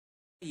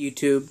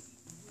YouTube.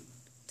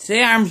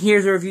 Today I'm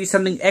here to review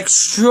something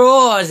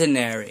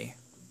extraordinary.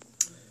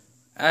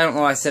 I don't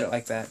know why I said it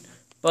like that.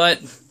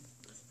 But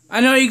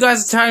I know you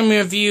guys are tired of me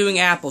reviewing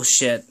Apple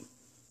shit.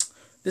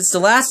 This is the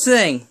last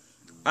thing.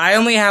 I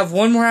only have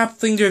one more Apple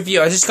thing to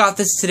review. I just got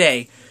this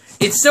today.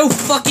 It's so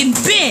fucking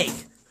big!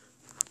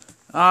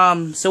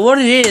 So what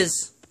it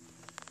is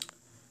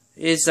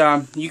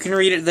you can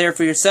read it there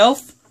for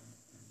yourself.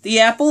 The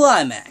Apple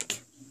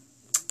iMac.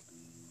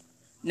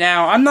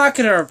 Now, I'm not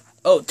gonna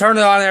turn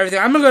it on and everything.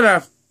 I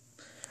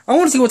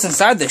want to see what's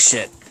inside this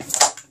shit.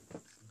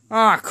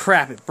 Ah,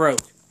 crap, it broke.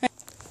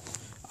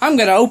 I'm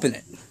gonna open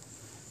it.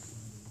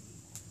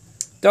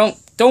 Don't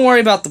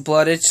worry about the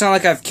blood. It's not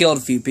like I've killed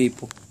a few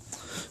people.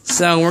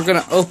 So, we're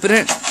gonna open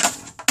it.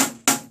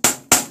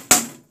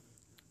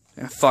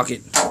 Yeah, fuck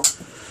it.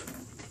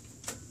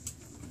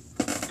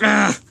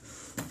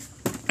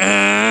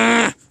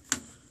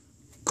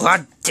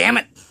 God damn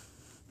it.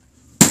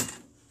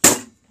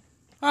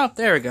 Oh,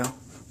 there we go.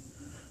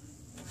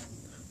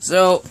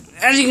 So,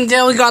 as you can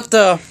tell, we got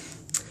the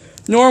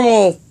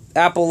normal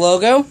Apple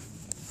logo.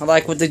 I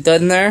like what they've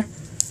done there.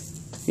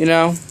 You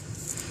know,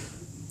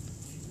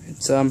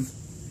 it's,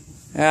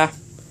 yeah,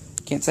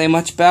 can't say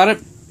much about it.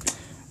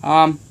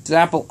 It's an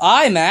Apple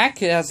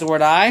iMac. It has the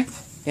word I.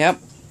 Yep.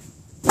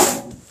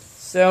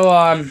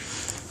 So,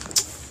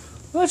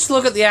 let's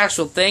look at the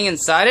actual thing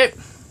inside it.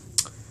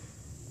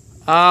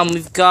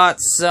 We've got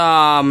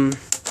some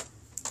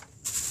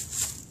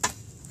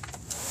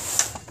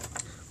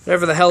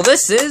whatever the hell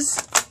this is.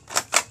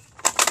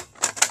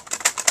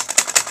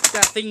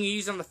 That thing you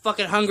use on the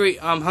fucking Hungry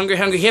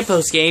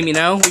Hippos game, you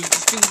know? We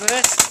just do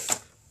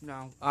this.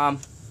 No.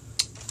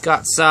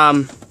 Got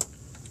some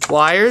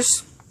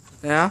wires.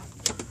 Yeah.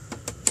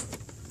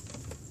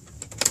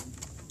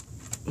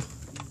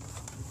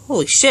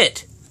 Holy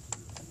shit.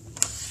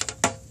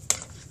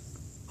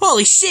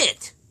 Holy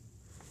shit.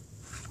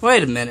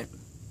 Wait a minute.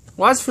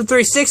 Why it's for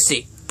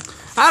 360?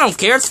 I don't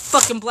care. It's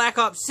fucking Black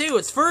Ops 2.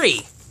 It's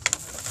free.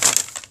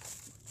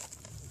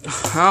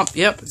 Oh,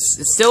 yep, it's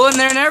still in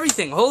there and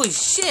everything. Holy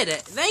shit!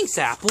 Thanks,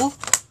 Apple.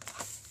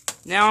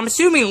 Now I'm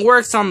assuming it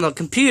works on the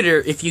computer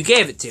if you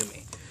gave it to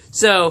me.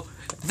 So,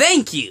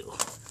 thank you.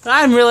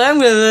 I'm gonna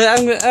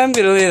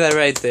leave that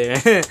right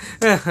there.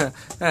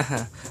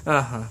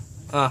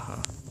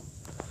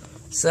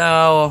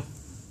 So,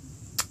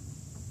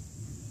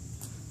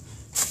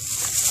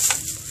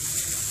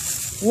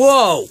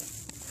 whoa!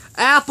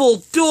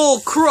 Apple dual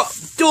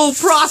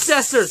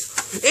processors.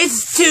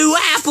 It's 2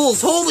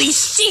 apples. Holy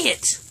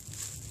shit!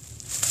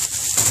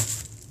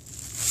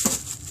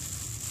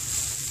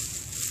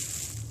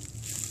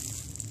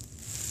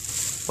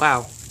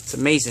 Wow, it's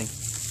amazing.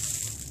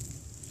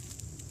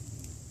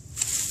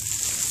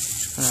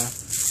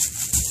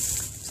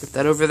 Set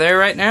that over there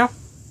right now.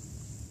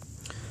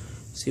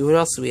 See what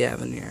else do we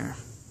have in here.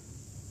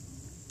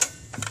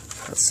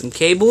 Got some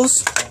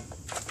cables.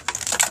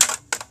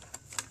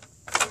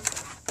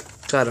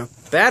 Got a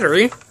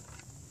battery.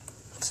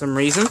 For some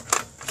reason.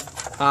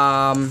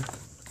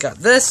 Got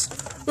this.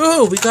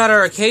 Ooh, we got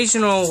our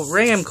occasional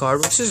RAM card,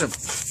 which isn't.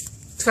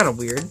 It's kind of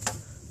weird.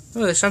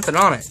 Oh, there's something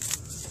on it.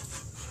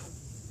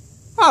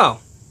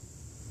 Oh.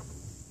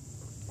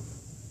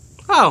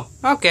 Oh,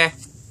 okay.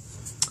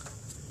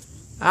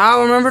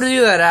 I'll remember to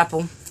do that,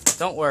 Apple.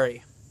 Don't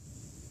worry.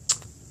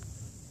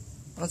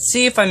 Let's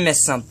see if I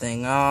missed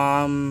something.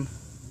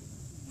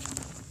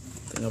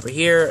 Thing over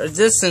here.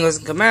 This thing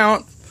doesn't come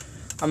out.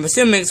 I'm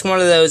assuming it's one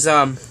of those,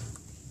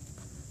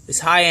 these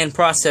high-end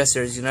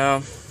processors, you know.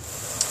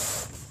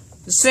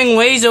 This thing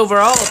weighs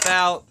overall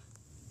about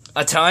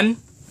a ton.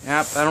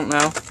 Yep, I don't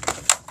know.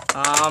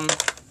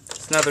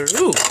 It's another,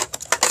 ooh.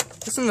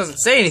 This one doesn't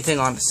say anything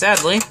on it,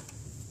 sadly.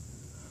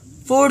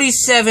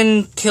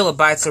 47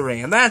 kilobytes of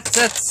RAM.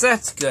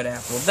 That's good,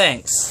 Apple.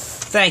 Thanks.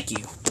 Thank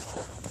you.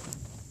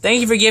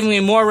 Thank you for giving me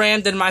more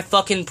RAM than my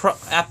fucking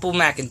Apple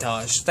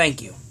Macintosh.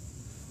 Thank you.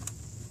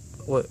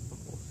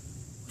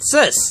 What's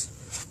this?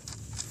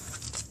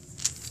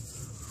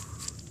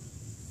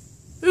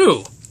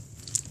 Ooh.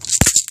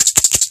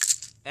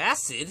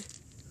 Acid?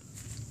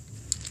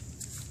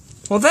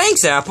 Well,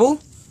 thanks, Apple.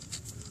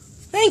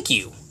 Thank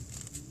you.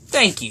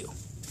 Thank you.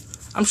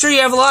 I'm sure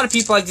you have a lot of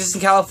people like this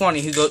in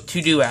California who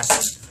do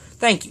acid.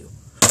 Thank you.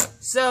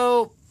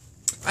 So,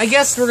 I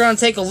guess we're going to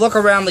take a look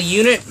around the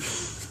unit.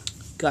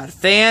 Got a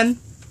fan.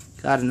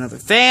 Got another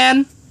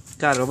fan.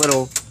 Got a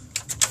little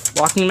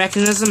locking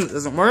mechanism that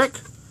doesn't work.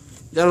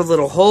 Got a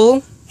little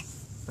hole.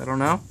 I don't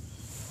know.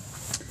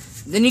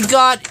 Then you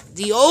got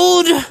the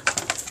old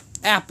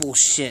Apple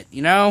shit,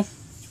 you know?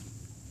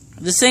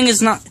 This thing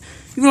is not,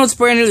 even though it's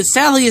brand new, it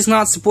sadly does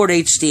not support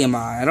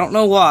HDMI. I don't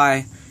know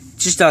why. It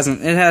just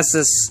doesn't. It has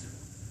this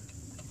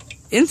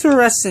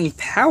interesting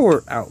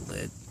power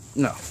outlet.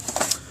 No.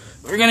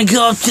 We're gonna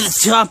go up to the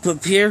top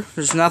up here.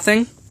 There's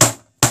nothing.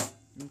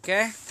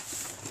 Okay.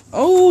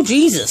 Oh,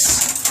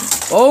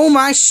 Jesus. Oh,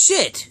 my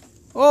shit.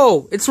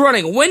 Oh, it's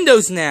running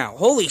Windows now.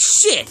 Holy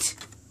shit.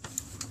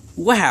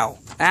 Wow.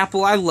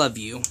 Apple, I love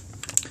you.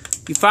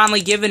 You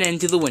finally given in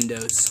to the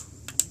Windows.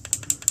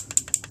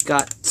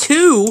 Got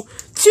two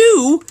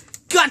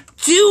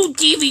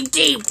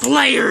DVD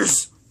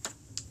players.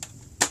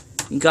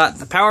 You got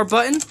the power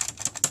button.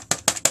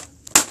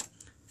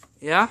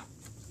 Yeah.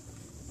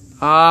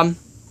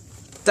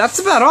 That's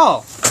about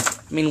all.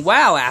 I mean,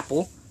 wow,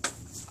 Apple.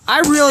 I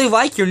really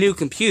like your new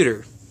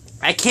computer.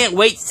 I can't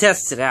wait to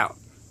test it out.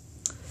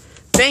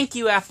 Thank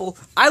you, Apple.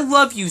 I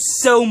love you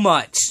so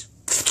much.